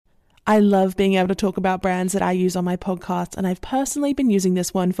I love being able to talk about brands that I use on my podcast, and I've personally been using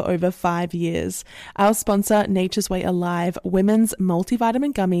this one for over 5 years. Our sponsor, Nature's Way Alive, women's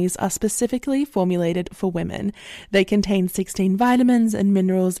multivitamin gummies are specifically formulated for women. They contain 16 vitamins and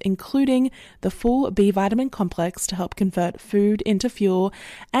minerals, including the full B vitamin complex to help convert food into fuel,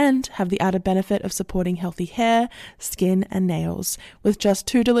 and have the added benefit of supporting healthy hair, skin, and nails. With just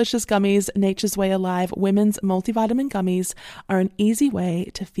 2 delicious gummies, Nature's Way Alive women's multivitamin gummies are an easy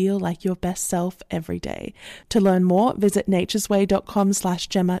way to feel like your best self every day. To learn more, visit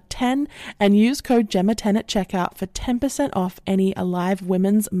naturesway.com/Gemma10 and use code Gemma10 at checkout for 10% off any Alive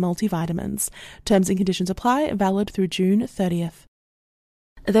women's multivitamins. Terms and conditions apply, valid through June 30th.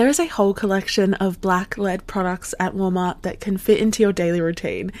 There is a whole collection of black-led products at Walmart that can fit into your daily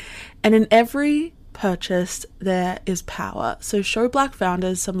routine, and in every purchase there is power. So show Black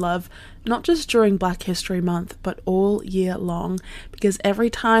founders some love, not just during Black History Month, but all year long, because every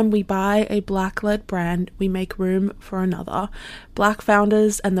time we buy a Black-led brand, we make room for another. Black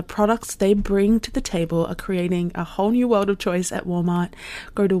founders and the products they bring to the table are creating a whole new world of choice at Walmart.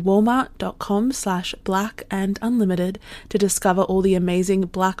 Go to walmart.com/blackandunlimited to discover all the amazing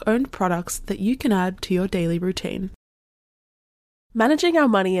Black-owned products that you can add to your daily routine. Managing our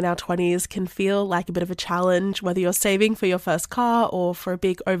money in our 20s can feel like a bit of a challenge, whether you're saving for your first car or for a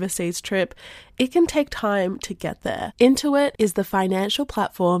big overseas trip. It can take time to get there. Intuit is the financial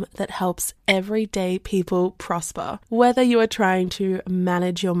platform that helps everyday people prosper. Whether you are trying to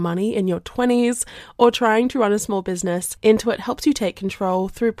manage your money in your 20s or trying to run a small business, Intuit helps you take control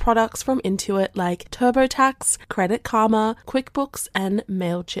through products from Intuit like TurboTax, Credit Karma, QuickBooks, and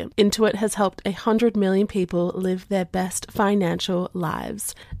MailChimp. Intuit has helped 100 million people live their best financial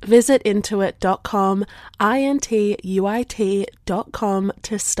lives. Visit intuit.com, intuit.com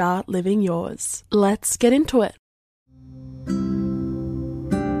to start living yours. Let's get into it.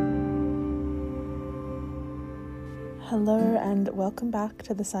 Hello and welcome back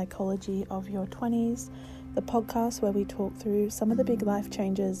to the Psychology of Your 20s, the podcast where we talk through some of the big life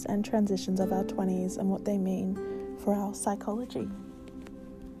changes and transitions of our 20s and what they mean for our psychology.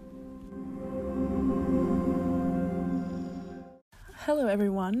 Hello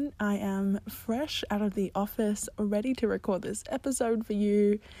everyone, I am fresh out of the office, ready to record this episode for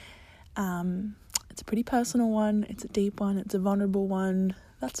you. It's a pretty personal one, it's a deep one, it's a vulnerable one.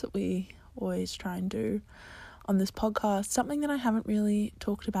 That's what we always try and do on this podcast. Something that I haven't really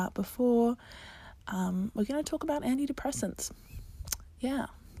talked about before. We're going to talk about antidepressants. Yeah,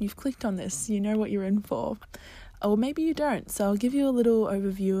 you've clicked on this, you know what you're in for. Or maybe you don't, so I'll give you a little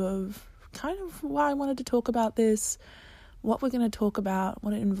overview of kind of why I wanted to talk about this, what we're going to talk about,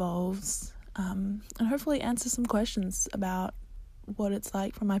 what it involves, and hopefully answer some questions about what it's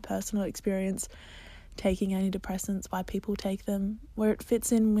like from my personal experience taking antidepressants, why people take them, where it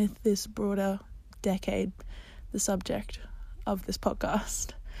fits in with this broader decade, the subject of this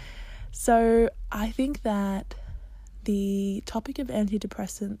podcast. So I think that the topic of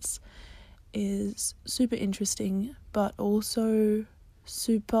antidepressants is super interesting, but also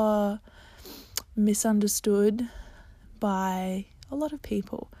super misunderstood by a lot of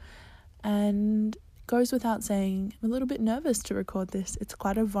people, and goes without saying, I'm a little bit nervous to record this. It's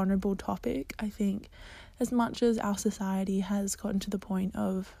quite a vulnerable topic. I think as much as our society has gotten to the point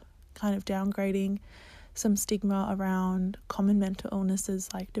of kind of downgrading some stigma around common mental illnesses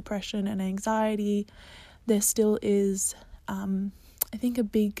like depression and anxiety, there still is, I think, a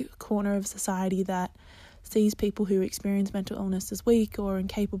big corner of society that sees people who experience mental illness as weak or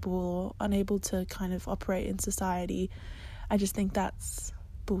incapable or unable to kind of operate in society. I just think that's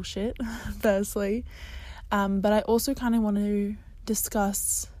bullshit, firstly. But I also kind of want to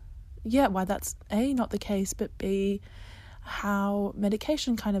discuss, why that's A, not the case, but B, how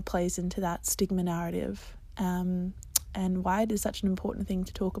medication kind of plays into that stigma narrative, and why it is such an important thing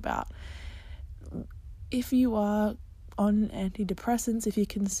to talk about. If you are on antidepressants, if you're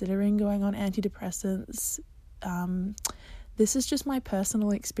considering going on antidepressants, this is just my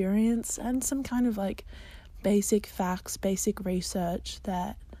personal experience and some kind of like basic facts, basic research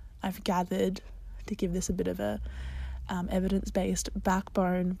that I've gathered to give this a bit of a evidence-based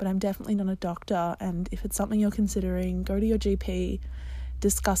backbone, but I'm definitely not a doctor, and if it's something you're considering, go to your GP,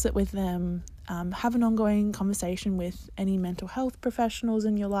 discuss it with them, have an ongoing conversation with any mental health professionals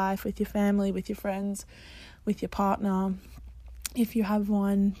in your life, with your family, with your friends, with your partner, if you have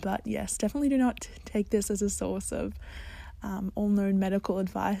one. But yes, definitely do not take this as a source of all known medical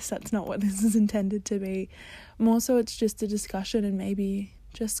advice. That's not what this is intended to be. More so it's just a discussion and maybe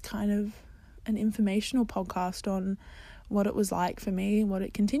just kind of an informational podcast on what it was like for me, what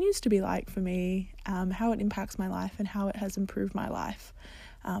it continues to be like for me, how it impacts my life and how it has improved my life.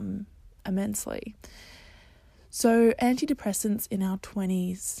 immensely. So antidepressants in our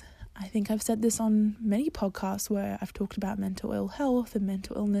 20s, I think I've said this on many podcasts where I've talked about mental ill health and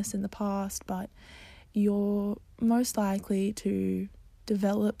mental illness in the past, but you're most likely to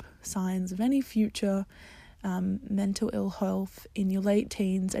develop signs of any future mental ill health in your late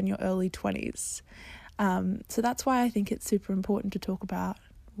teens and your early 20s. So that's why I think it's super important to talk about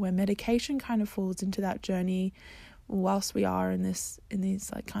where medication kind of falls into that journey whilst we are in these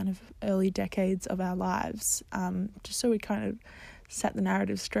like kind of early decades of our lives, just so we kind of set the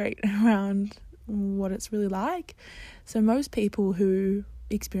narrative straight around what it's really like. So most people who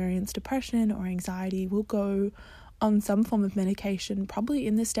experience depression or anxiety will go on some form of medication probably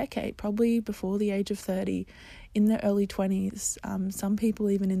in this decade, probably before the age of 30, in their early 20s, some people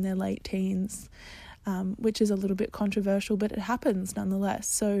even in their late teens, which is a little bit controversial, but it happens nonetheless.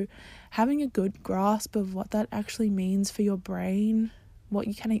 So having a good grasp of what that actually means for your brain, what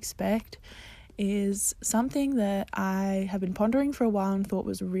you can expect, is something that I have been pondering for a while and thought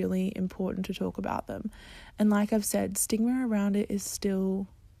was really important to talk about them. And like I've said, stigma around it is still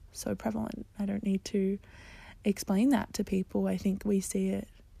so prevalent. I don't need to explain that to people. I think we see it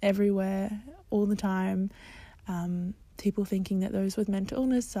everywhere all the time. People thinking that those with mental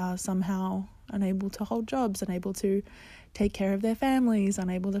illness are somehow unable to hold jobs, unable to take care of their families,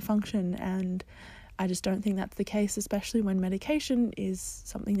 unable to function, and I just don't think that's the case, especially when medication is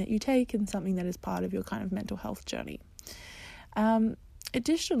something that you take and something that is part of your kind of mental health journey.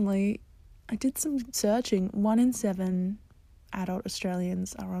 Additionally, I did some searching. 1 in 7 adult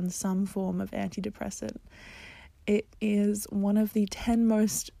Australians are on some form of antidepressant. It is one of the 10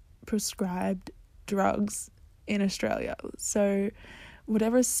 most prescribed drugs in Australia. So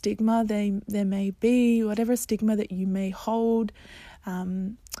whatever stigma there may be, whatever stigma that you may hold,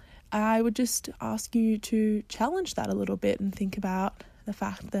 I would just ask you to challenge that a little bit and think about the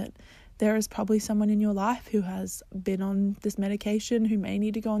fact that there is probably someone in your life who has been on this medication, who may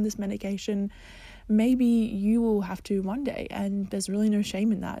need to go on this medication. Maybe you will have to one day, and there's really no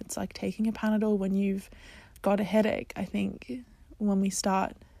shame in that. It's like taking a Panadol when you've got a headache. I think when we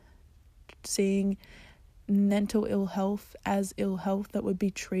start seeing mental ill health as ill health that would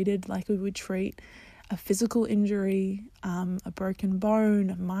be treated like we would treat a physical injury, a broken bone,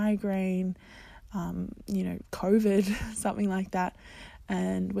 a migraine, COVID, something like that,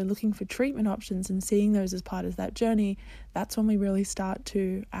 and we're looking for treatment options and seeing those as part of that journey, that's when we really start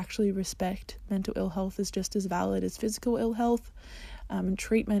to actually respect mental ill health as just as valid as physical ill health, and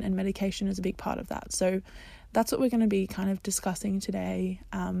treatment and medication is a big part of that. So that's what we're going to be kind of discussing today.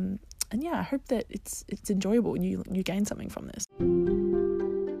 And yeah, I hope that it's enjoyable and you gain something from this.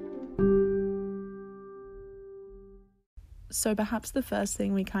 So perhaps the first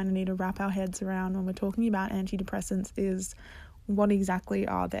thing we kind of need to wrap our heads around when we're talking about antidepressants is, what exactly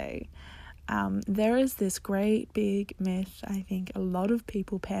are they? There is this great big myth, I think a lot of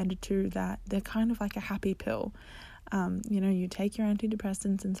people pander to, that they're kind of like a happy pill. You take your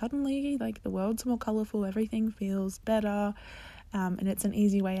antidepressants and suddenly like the world's more colourful, everything feels better. And it's an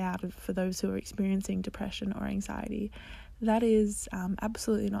easy way out for those who are experiencing depression or anxiety. That is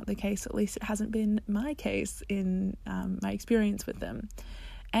absolutely not the case. At least it hasn't been my case in my experience with them.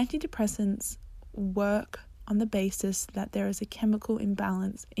 Antidepressants work on the basis that there is a chemical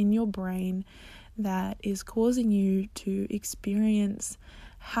imbalance in your brain that is causing you to experience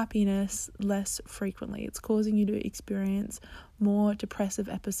happiness less frequently. It's causing you to experience more depressive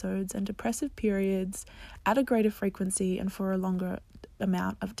episodes and depressive periods at a greater frequency and for a longer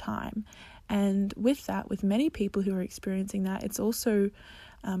amount of time. And with that, with many people who are experiencing that, it's also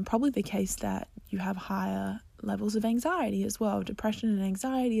probably the case that you have higher levels of anxiety as well. Depression and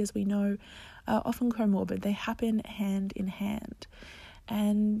anxiety, as we know, are often comorbid. They happen hand in hand.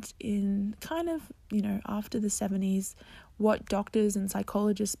 And in kind of, after the 70s, what doctors and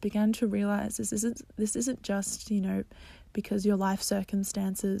psychologists began to realize is this isn't just, because your life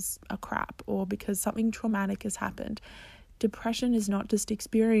circumstances are crap or because something traumatic has happened. Depression is not just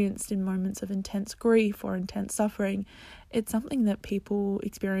experienced in moments of intense grief or intense suffering. It's something that people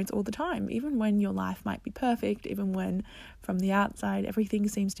experience all the time, even when your life might be perfect, even when from the outside everything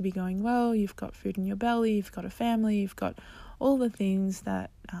seems to be going well, you've got food in your belly, you've got a family, you've got all the things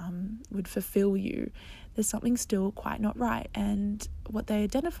that would fulfill you. There's something still quite not right. And what they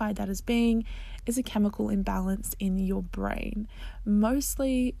identified that as being is a chemical imbalance in your brain.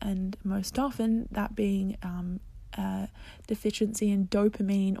 Mostly and most often that being deficiency in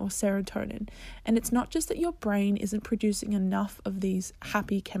dopamine or serotonin. And it's not just that your brain isn't producing enough of these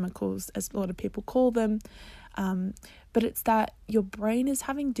happy chemicals, as a lot of people call them, but it's that your brain is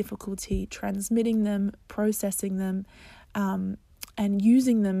having difficulty transmitting them, processing them, and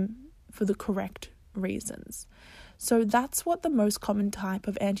using them for the correct reasons. So that's what the most common type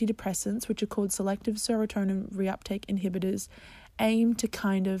of antidepressants, which are called selective serotonin reuptake inhibitors, aim to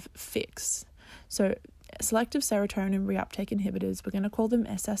kind of fix. So selective serotonin reuptake inhibitors, we're going to call them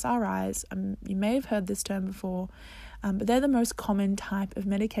SSRIs. You may have heard this term before, but they're the most common type of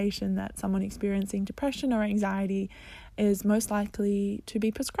medication that someone experiencing depression or anxiety is most likely to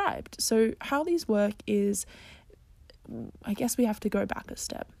be prescribed. So how these work is, I guess we have to go back a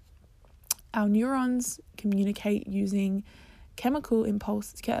step. Our neurons communicate using electrical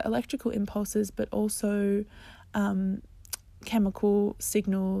impulses, but also chemical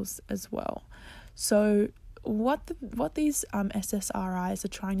signals as well. So what these SSRIs are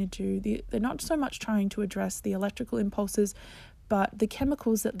trying to do, they're not so much trying to address the electrical impulses, but the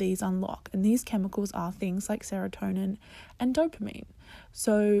chemicals that these unlock. And these chemicals are things like serotonin and dopamine.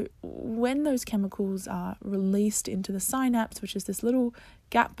 So when those chemicals are released into the synapse, which is this little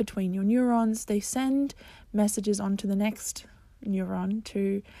gap between your neurons, they send messages onto the next neuron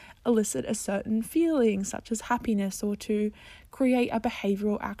to elicit a certain feeling, such as happiness, or to create a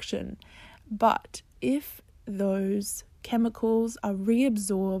behavioral action. But if those chemicals are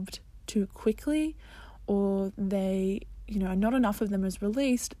reabsorbed too quickly, or they, not enough of them is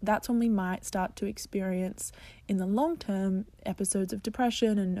released, that's when we might start to experience in the long term episodes of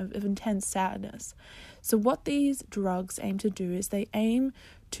depression and of intense sadness. So what these drugs aim to do is they aim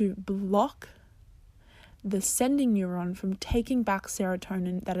to block the sending neuron from taking back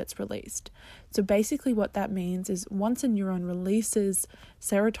serotonin that it's released. So basically what that means is once a neuron releases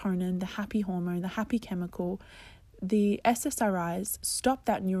serotonin, the happy hormone, the happy chemical, the SSRIs stop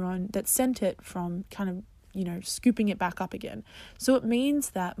that neuron that sent it from kind of scooping it back up again. So it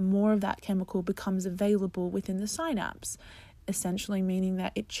means that more of that chemical becomes available within the synapse, essentially meaning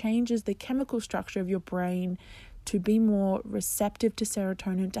that it changes the chemical structure of your brain to be more receptive to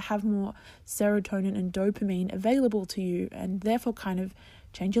serotonin, to have more serotonin and dopamine available to you, and therefore kind of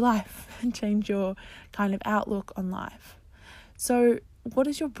change your life and change your kind of outlook on life. So what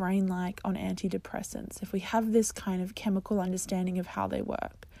is your brain like on antidepressants if we have this kind of chemical understanding of how they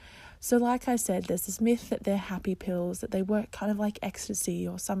work? So like I said, there's this myth that they're happy pills, that they work kind of like ecstasy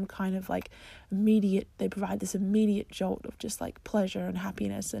or some kind of like they provide this immediate jolt of just like pleasure and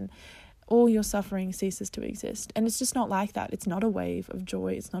happiness, and all your suffering ceases to exist. And it's just not like that. It's not a wave of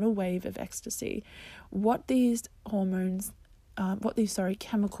joy. It's not a wave of ecstasy. What these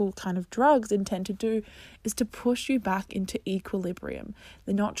chemical kind of drugs intend to do is to push you back into equilibrium.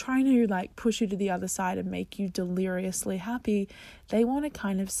 They're not trying to like push you to the other side and make you deliriously happy. They want to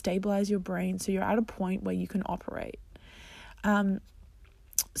kind of stabilize your brain so you're at a point where you can operate.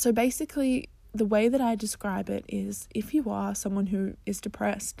 So basically, the way that I describe it is, if you are someone who is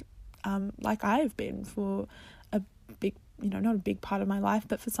depressed, like I have been for a big, not a big part of my life,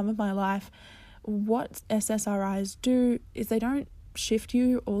 but for some of my life, what SSRIs do is they don't shift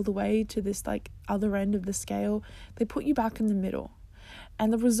you all the way to this like other end of the scale. They put you back in the middle.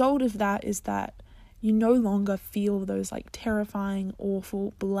 And the result of that is that you no longer feel those like terrifying,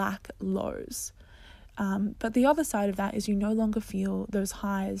 awful black lows. But the other side of that is you no longer feel those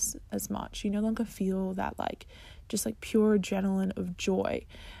highs as much. You no longer feel that like just like pure adrenaline of joy.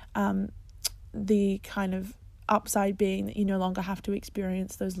 The kind of upside being that you no longer have to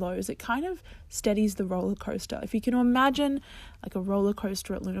experience those lows. It kind of steadies the roller coaster. If you can imagine like a roller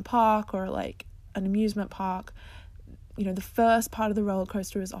coaster at Luna Park or like an amusement park, the first part of the roller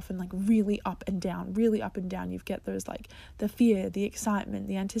coaster is often like really up and down. You get those like the fear, the excitement,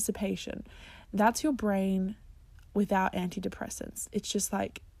 the anticipation. That's your brain without antidepressants. It's just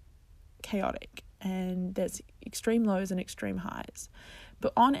like chaotic, and there's extreme lows and extreme highs.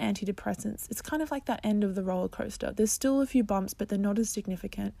 But on antidepressants, it's kind of like that end of the roller coaster. There's still a few bumps, but they're not as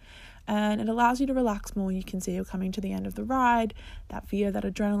significant. And it allows you to relax more. You can see you're coming to the end of the ride. That fear, that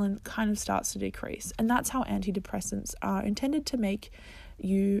adrenaline kind of starts to decrease. And that's how antidepressants are intended to make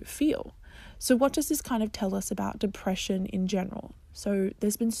you feel. So what does this kind of tell us about depression in general? So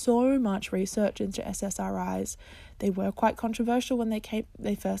there's been so much research into SSRIs. They were quite controversial when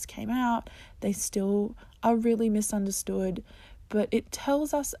they first came out. They still are really misunderstood. But it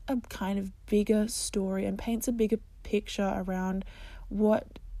tells us a kind of bigger story and paints a bigger picture around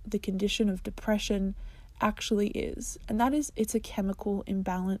what the condition of depression actually is. And that is, it's a chemical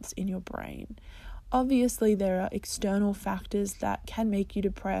imbalance in your brain. Obviously, there are external factors that can make you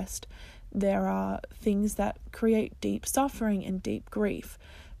depressed. There are things that create deep suffering and deep grief.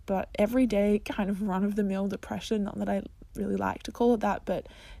 But everyday kind of run-of-the-mill depression, not that I really like to call it that, but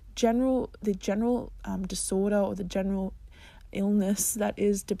the general disorder or the general illness that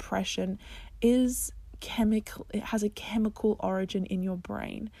is depression is it has a chemical origin in your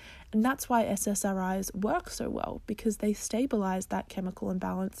brain. And that's why SSRIs work so well, because they stabilize that chemical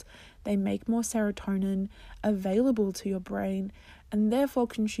imbalance. They make more serotonin available to your brain, and therefore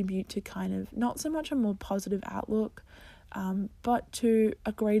contribute to kind of not so much a more positive outlook, but to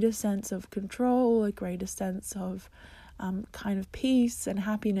a greater sense of control, a greater sense of kind of peace and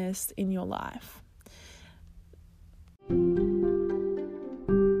happiness in your life.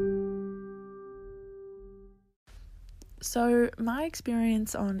 So my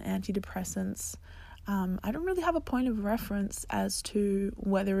experience on antidepressants, I don't really have a point of reference as to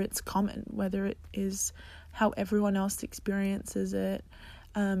whether it's common, whether it is how everyone else experiences it,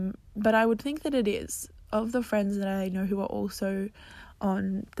 but I would think that it is. Of the friends that I know who are also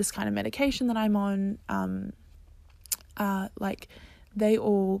on this kind of medication that I'm on, like they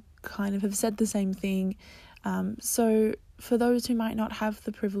all kind of have said the same thing. So for those who might not have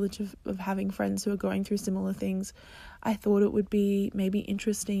the privilege of having friends who are going through similar things, I thought it would be maybe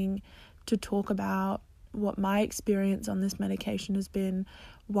interesting to talk about what my experience on this medication has been,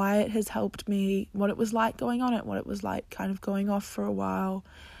 why it has helped me, what it was like going on it, what it was like kind of going off for a while,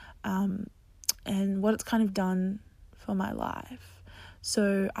 and what it's kind of done for my life.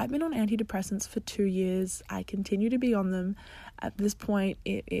 So I've been on antidepressants for 2 years. I continue to be on them. At this point,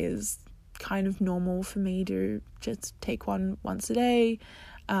 it is kind of normal for me to just take one once a day.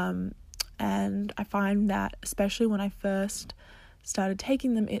 And I find that especially when I first started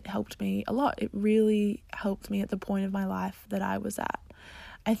taking them, it helped me a lot. It really helped me at the point of my life that I was at.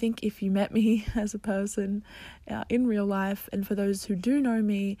 I think if you met me as a person in real life, and for those who do know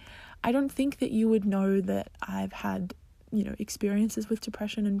me, I don't think that you would know that I've had, experiences with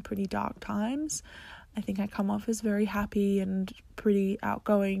depression in pretty dark times. I think I come off as very happy and pretty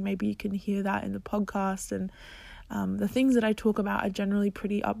outgoing. Maybe you can hear that in the podcast, and the things that I talk about are generally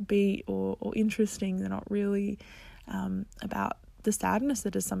pretty upbeat or interesting. They're not really about the sadness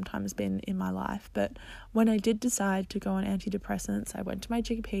that has sometimes been in my life. But when I did decide to go on antidepressants, I went to my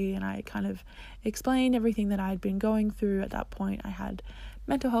GP and I kind of explained everything that I had been going through. At that point, I had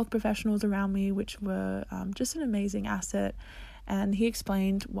mental health professionals around me, which were just an amazing asset. And he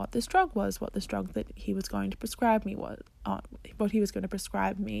explained what this drug was, what this drug that he was going to prescribe me was, what he was going to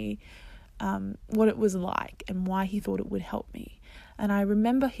prescribe me, what it was like, and why he thought it would help me. And I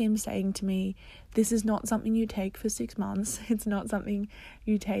remember him saying to me, this is not something you take for 6 months. It's not something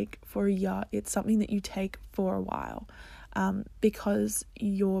you take for a year. It's something that you take for a while, because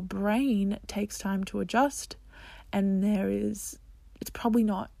your brain takes time to adjust, and it's probably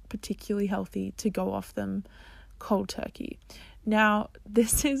not particularly healthy to go off them cold turkey. Now,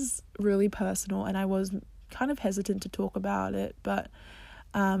 this is really personal, and I was kind of hesitant to talk about it, but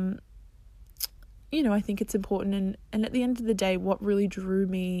I think it's important, and at the end of the day, what really drew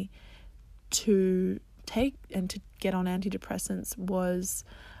me to take and to get on antidepressants was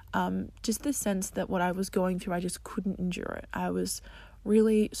just the sense that what I was going through, I just couldn't endure it. I was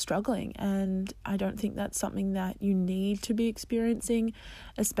really struggling, and I don't think that's something that you need to be experiencing,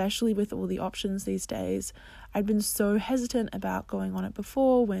 especially with all the options these days. I'd been so hesitant about going on it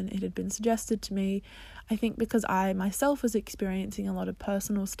before when it had been suggested to me. I think because I myself was experiencing a lot of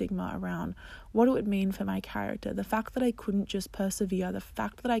personal stigma around what it would mean for my character, the fact that I couldn't just persevere, the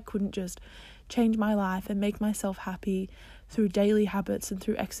fact that I couldn't just change my life and make myself happy through daily habits and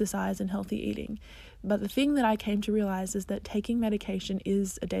through exercise and healthy eating. But the thing that I came to realize is that taking medication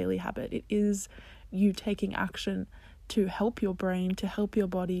is a daily habit. It is you taking action to help your brain, to help your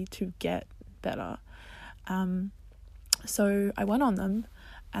body to get better. So I went on them,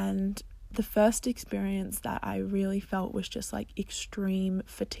 and the first experience that I really felt was just like extreme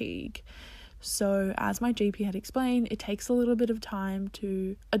fatigue. So as my GP had explained, it takes a little bit of time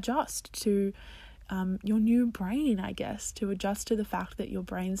to adjust to your new brain, I guess, to adjust to the fact that your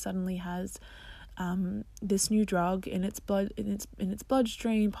brain suddenly has this new drug in its blood, in its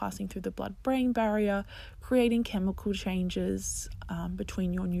bloodstream, passing through the blood-brain barrier, creating chemical changes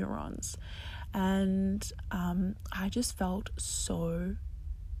between your neurons. And I just felt so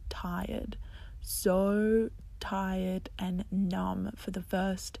tired and numb for the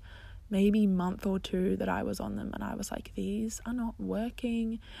first maybe month or two that I was on them. And I was like, these are not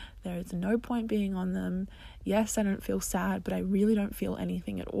working. There is no point being on them. Yes, I don't feel sad, but I really don't feel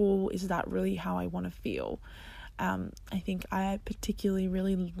anything at all. Is that really how I want to feel? I think I particularly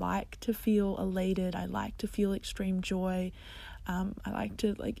really like to feel elated. I like to feel extreme joy. I like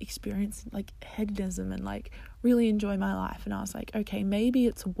to experience hedonism and really enjoy my life. And I was like, okay, maybe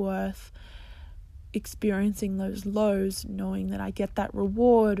it's worth experiencing those lows, knowing that I get that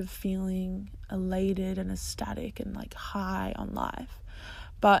reward of feeling elated and ecstatic and high on life.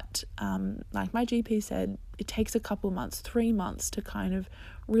 But like my GP said, it takes a couple of months, 3 months, to kind of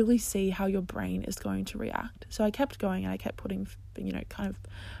really see how your brain is going to react. So I kept going and I kept putting, kind of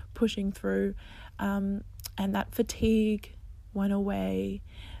pushing through, and that fatigue went away.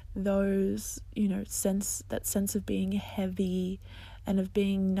 Those, that sense of being heavy and of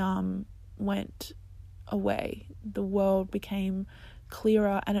being numb went away. The world became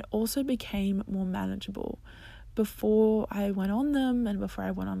clearer, and it also became more manageable. Before I went on them and before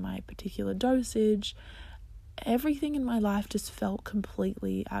I went on my particular dosage, everything in my life just felt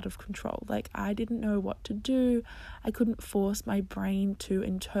completely out of control. Like, I didn't know what to do. I couldn't force my brain to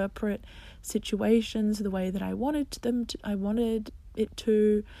interpret situations the way that I wanted it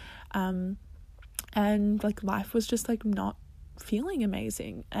to, and like life was just like not feeling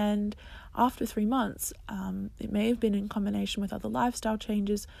amazing. And after 3 months, it may have been in combination with other lifestyle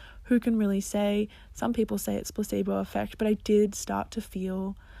changes. Who can really say? Some people say it's placebo effect, but I did start to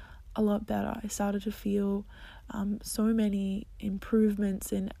feel a lot better. I started to feel so many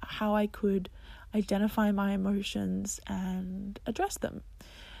improvements in how I could identify my emotions and address them.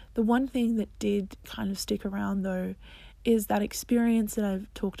 The one thing that did kind of stick around, though, is that experience that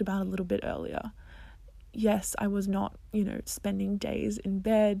I've talked about a little bit earlier. Yes, I was not, spending days in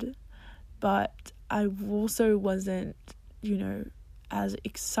bed, but I also wasn't, as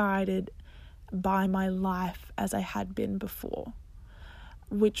excited by my life as I had been before,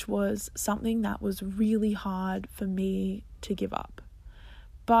 which was something that was really hard for me to give up.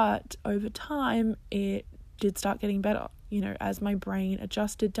 But over time, it did start getting better, as my brain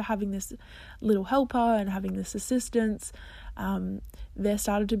adjusted to having this little helper and having this assistance. There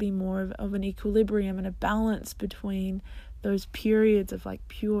started to be more of an equilibrium and a balance between those periods of like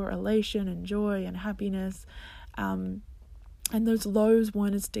pure elation and joy and happiness, and those lows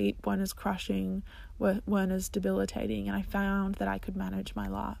weren't as deep, weren't as crushing, weren't as debilitating, and I found that I could manage my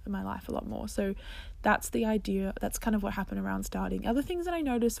life a lot more. So that's the idea. That's kind of what happened around starting. Other things that I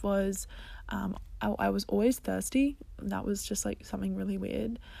noticed was I was always thirsty. That was just like something really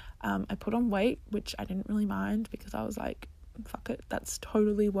weird. I put on weight, which I didn't really mind because I was like, fuck it, that's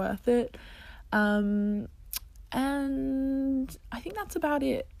totally worth it. And I think that's about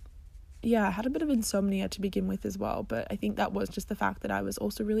it. Yeah, I had a bit of insomnia to begin with as well, but I think that was just the fact that I was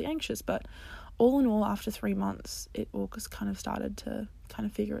also really anxious. But all in all, after 3 months, it all just kind of started to kind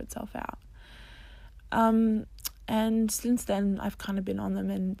of figure itself out. And since then, I've kind of been on them,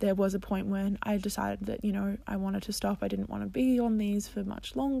 and there was a point when I decided that, I wanted to stop. I didn't want to be on these for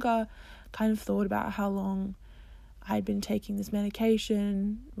much longer. Kind of thought about how long I'd been taking this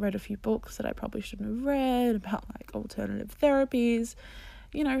medication, read a few books that I probably shouldn't have read about like alternative therapies.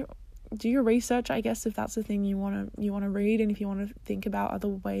 Do your research, I guess, if that's the thing you want to read, and if you want to think about other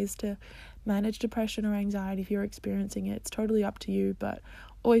ways to manage depression or anxiety if you're experiencing it. It's totally up to you, but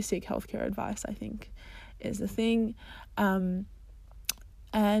always seek healthcare advice, I think, is the thing. And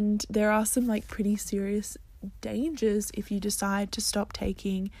there are some like pretty serious dangers if you decide to stop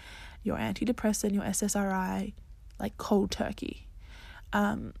taking your antidepressant, your SSRI, like cold turkey.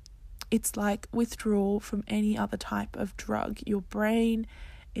 It's like withdrawal from any other type of drug. Your brain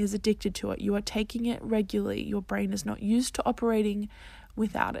is addicted to it. You are taking it regularly. Your brain is not used to operating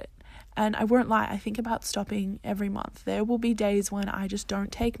without it. And I won't lie, I think about stopping every month. There will be days when I just don't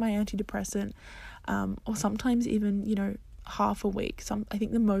take my antidepressant, or sometimes even, half a week. I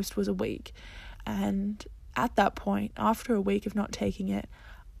think the most was a week. And at that point, after a week of not taking it,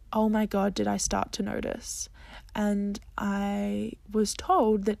 oh my God, did I start to notice. And I was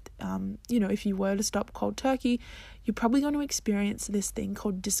told that, if you were to stop cold turkey, you're probably going to experience this thing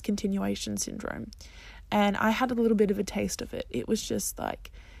called discontinuation syndrome. And I had a little bit of a taste of it. It was just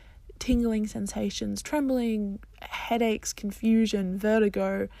like tingling sensations, trembling, headaches, confusion,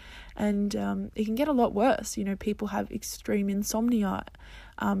 vertigo, and it can get a lot worse. People have extreme insomnia,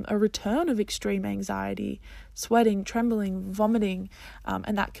 a return of extreme anxiety, sweating, trembling, vomiting,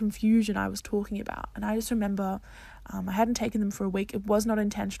 and that confusion I was talking about. And I just remember I hadn't taken them for a week. It was not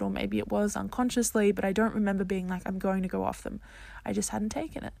intentional. Maybe it was unconsciously, but I don't remember being like, I'm going to go off them. I just hadn't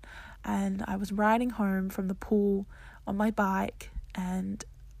taken it. And I was riding home from the pool on my bike, and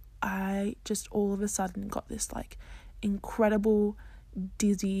I just all of a sudden got this like incredible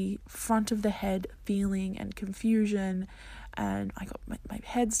dizzy front of the head feeling and confusion, and I got my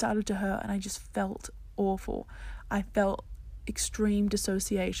head started to hurt, and I just felt awful. I felt extreme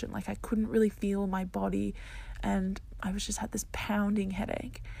dissociation, like I couldn't really feel my body, and I was just had this pounding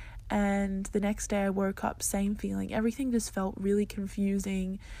headache. And the next day I woke up, same feeling. Everything just felt really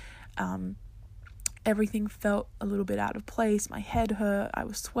confusing. Everything felt a little bit out of place. My head hurt. I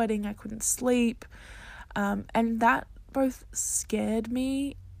was sweating. I couldn't sleep. And that both scared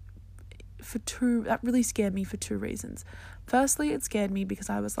me that really scared me for two reasons. Firstly, it scared me because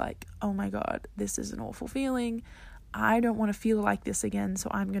I was like, oh my God, this is an awful feeling. I don't want to feel like this again, so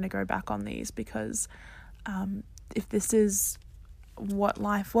I'm going to go back on these because if this is what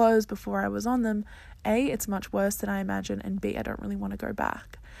life was before I was on them, A, it's much worse than I imagine, and B, I don't really want to go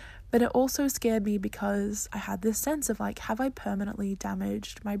back. But it also scared me because I had this sense of like, have I permanently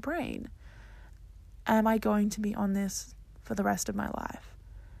damaged my brain? Am I going to be on this for the rest of my life?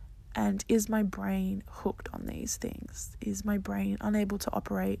 And is my brain hooked on these things? Is my brain unable to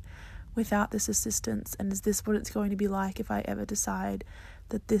operate without this assistance? And is this what it's going to be like if I ever decide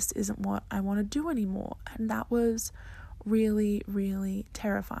that this isn't what I want to do anymore? And that was really, really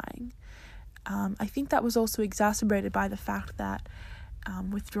terrifying. I think that was also exacerbated by the fact that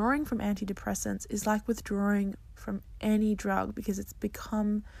withdrawing from antidepressants is like withdrawing from any drug, because it's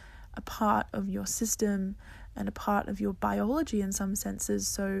become a part of your system and a part of your biology in some senses.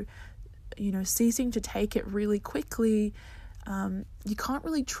 So, ceasing to take it really quickly, you can't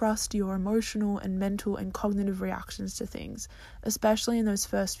really trust your emotional and mental and cognitive reactions to things, especially in those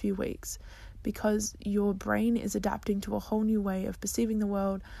first few weeks, because your brain is adapting to a whole new way of perceiving the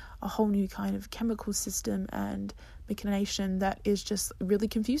world, a whole new kind of chemical system and machination that is just really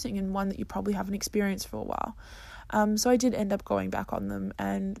confusing, and one that you probably haven't experienced for a while. So I did end up going back on them,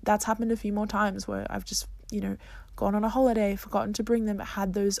 and that's happened a few more times where I've just, gone on a holiday, forgotten to bring them,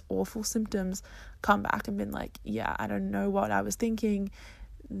 had those awful symptoms, come back and been like, yeah, I don't know what I was thinking,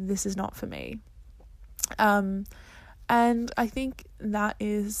 this is not for me. And I think that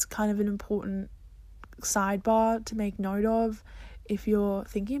is kind of an important sidebar to make note of. If you're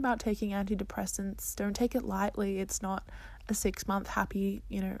thinking about taking antidepressants, don't take it lightly. It's not a 6-month happy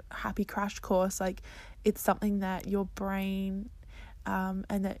crash course. Like, it's something that your brain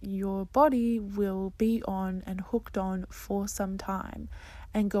and that your body will be on and hooked on for some time.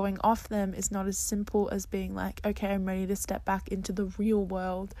 And going off them is not as simple as being like, okay, I'm ready to step back into the real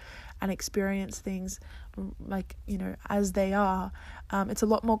world and experience things like, as they are. It's a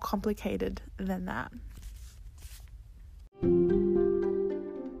lot more complicated than that.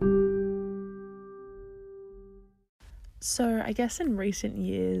 So I guess in recent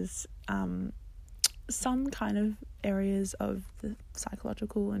years, some kind of areas of the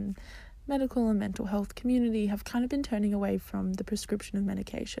psychological and medical and mental health community have kind of been turning away from the prescription of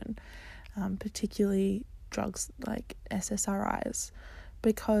medication, particularly drugs like SSRIs,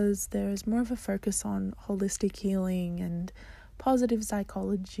 because there's more of a focus on holistic healing and positive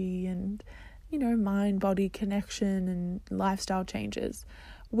psychology and, mind-body connection and lifestyle changes,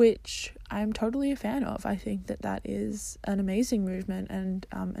 which I'm totally a fan of. I think that is an amazing movement and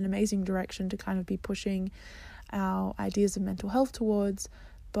an amazing direction to kind of be pushing our ideas of mental health towards,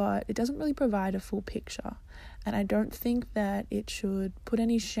 but it doesn't really provide a full picture. And I don't think that it should put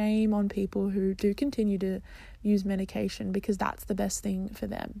any shame on people who do continue to use medication, because that's the best thing for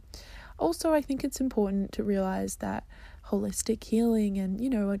them. Also, I think it's important to realize that holistic healing and,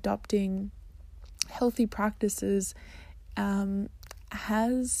 adopting healthy practices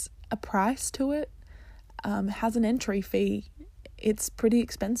has a price to it, has an entry fee. It's pretty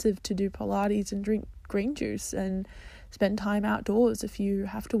expensive to do Pilates and drink green juice and spend time outdoors if you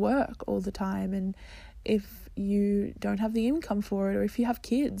have to work all the time, and if you don't have the income for it, or if you have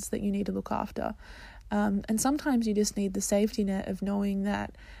kids that you need to look after. And sometimes you just need the safety net of knowing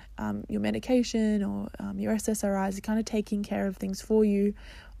that your medication or your SSRIs are kind of taking care of things for you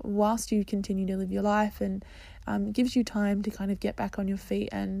whilst you continue to live your life, and gives you time to kind of get back on your feet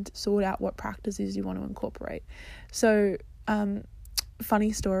and sort out what practices you want to incorporate. So,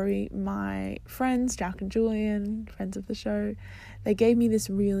 funny story, my friends, Jack and Julian, friends of the show, they gave me this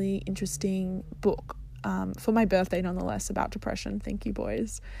really interesting book for my birthday, nonetheless, about depression. Thank you,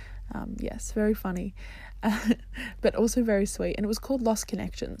 boys. Yes, very funny, but also very sweet. And it was called Lost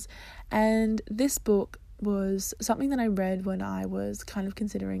Connections. And this book was something that I read when I was kind of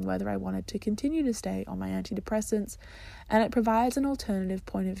considering whether I wanted to continue to stay on my antidepressants. And it provides an alternative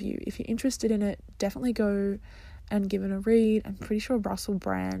point of view. If you're interested in it, definitely go and give it a read. I'm pretty sure Russell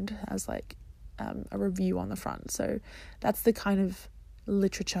Brand has a review on the front. So that's the kind of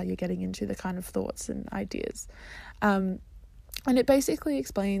literature you're getting into, the kind of thoughts and ideas. And it basically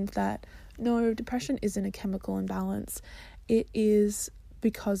explains that no, depression isn't a chemical imbalance. It is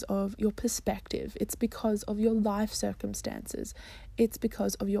because of your perspective. It's because of your life circumstances. It's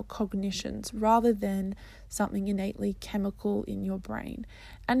because of your cognitions, rather than something innately chemical in your brain.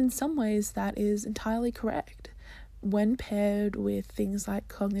 And in some ways that is entirely correct. When paired with things like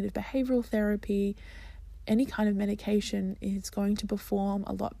cognitive behavioral therapy, any kind of medication is going to perform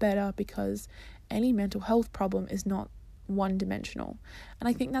a lot better, because any mental health problem is not one-dimensional. And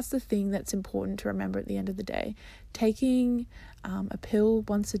I think that's the thing that's important to remember at the end of the day. Taking a pill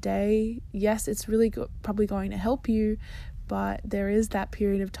once a day, yes, it's really probably going to help you, but there is that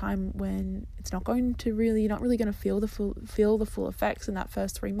period of time when it's not going to really, you're not really going to feel the full effects in that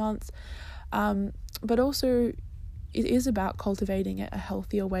first 3 months. But also it is about cultivating a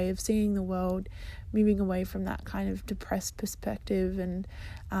healthier way of seeing the world, moving away from that kind of depressed perspective and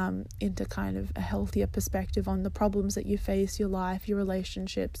into kind of a healthier perspective on the problems that you face, your life, your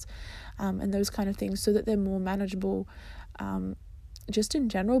relationships, and those kind of things, so that they're more manageable just in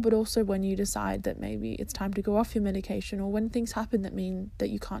general, but also when you decide that maybe it's time to go off your medication, or when things happen that mean that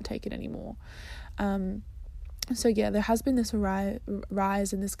you can't take it anymore. So yeah, there has been this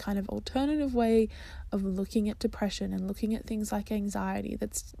rise in this kind of alternative way of looking at depression and looking at things like anxiety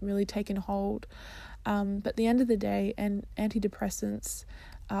that's really taken hold. But at the end of the day, and antidepressants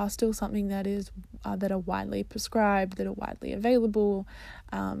are still something that are widely prescribed, that are widely available,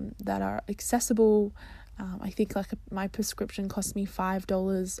 that are accessible. I think my prescription cost me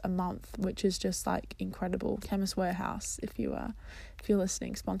 $5 a month, which is just like incredible. Chemist Warehouse, if you're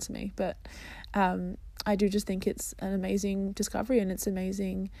listening, sponsor me. But I do just think it's an amazing discovery, and it's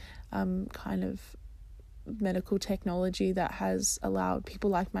amazing kind of medical technology that has allowed people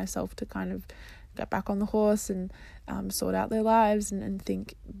like myself to kind of get back on the horse and sort out their lives and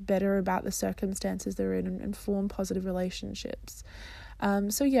think better about the circumstances they're in and form positive relationships.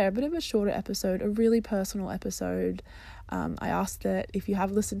 So yeah, a bit of a shorter episode, a really personal episode. I ask that if you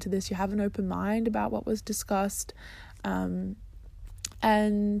have listened to this, you have an open mind about what was discussed. And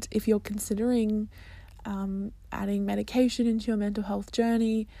if you're considering adding medication into your mental health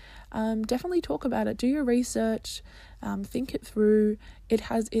journey, definitely talk about it. Do your research, think it through. It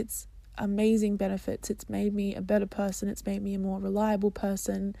has its amazing benefits. It's made me a better person. It's made me a more reliable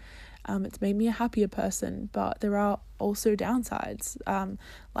person. It's made me a happier person, but there are also downsides,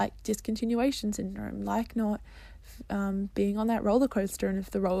 like discontinuation syndrome, like not being on that roller coaster. And if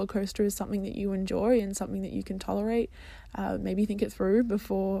the roller coaster is something that you enjoy and something that you can tolerate, maybe think it through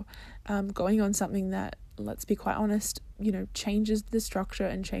before going on something that, let's be quite honest, changes the structure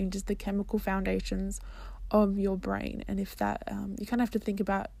and changes the chemical foundations of your brain. And if that, you kind of have to think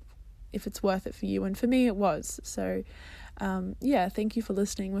about if it's worth it for you. And for me, it was. So thank you for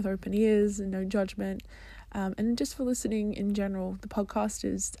listening with open ears and no judgment. And just for listening in general. The podcast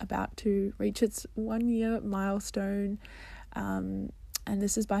is about to reach its 1-year milestone. And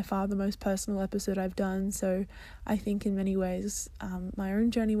this is by far the most personal episode I've done. So I think in many ways, my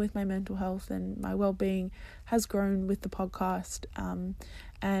own journey with my mental health and my well-being has grown with the podcast.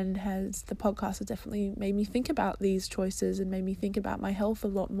 And the podcast has definitely made me think about these choices and made me think about my health a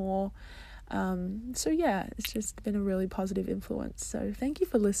lot more. So yeah, it's just been a really positive influence. So thank you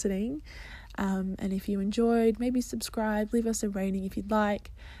for listening. And if you enjoyed, maybe subscribe, leave us a rating if you'd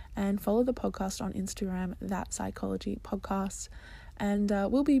like, and follow the podcast on Instagram, That Psychology Podcast. And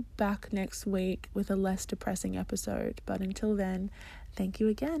we'll be back next week with a less depressing episode. But until then, thank you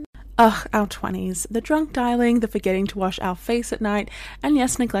again. Ugh, our 20s. The drunk dialing, the forgetting to wash our face at night, and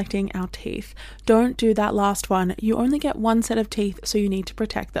yes, neglecting our teeth. Don't do that last one. You only get one set of teeth, so you need to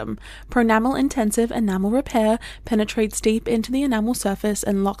protect them. Pronamel Intensive Enamel Repair penetrates deep into the enamel surface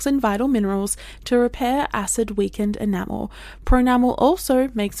and locks in vital minerals to repair acid-weakened enamel. Pronamel also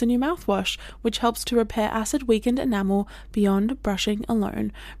makes a new mouthwash, which helps to repair acid-weakened enamel beyond brushing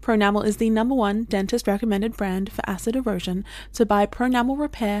alone. Pronamel is the #1 dentist-recommended brand for acid erosion, so buy Pronamel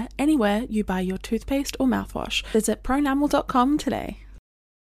Repair anywhere you buy your toothpaste or mouthwash. Visit pronamel.com today.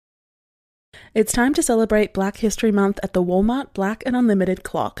 It's time to celebrate Black History Month at the Walmart Black and Unlimited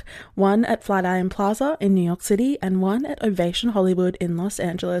Clock, one at Flatiron Plaza in New York City and one at Ovation Hollywood in Los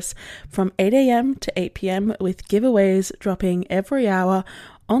Angeles, from 8 a.m. to 8 p.m. with giveaways dropping every hour.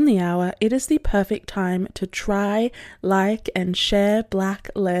 On the hour, it is the perfect time to try, like, and share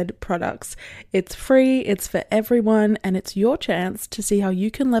Black-led products. It's free, it's for everyone, and it's your chance to see how you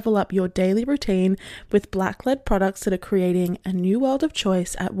can level up your daily routine with Black-led products that are creating a new world of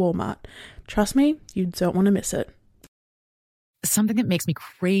choice at Walmart. Trust me, you don't want to miss it. Something that makes me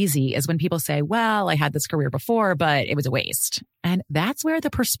crazy is when people say, well, I had this career before, but it was a waste. And that's where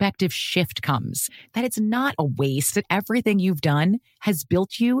the perspective shift comes, that it's not a waste, that everything you've done has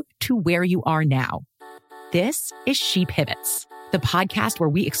built you to where you are now. This is She Pivots, the podcast where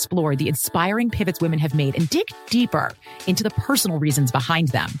we explore the inspiring pivots women have made and dig deeper into the personal reasons behind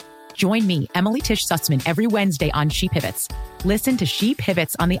them. Join me, Emily Tish Sussman, every Wednesday on She Pivots. Listen to She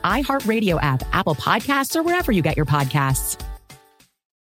Pivots on the iHeartRadio app, Apple Podcasts, or wherever you get your podcasts.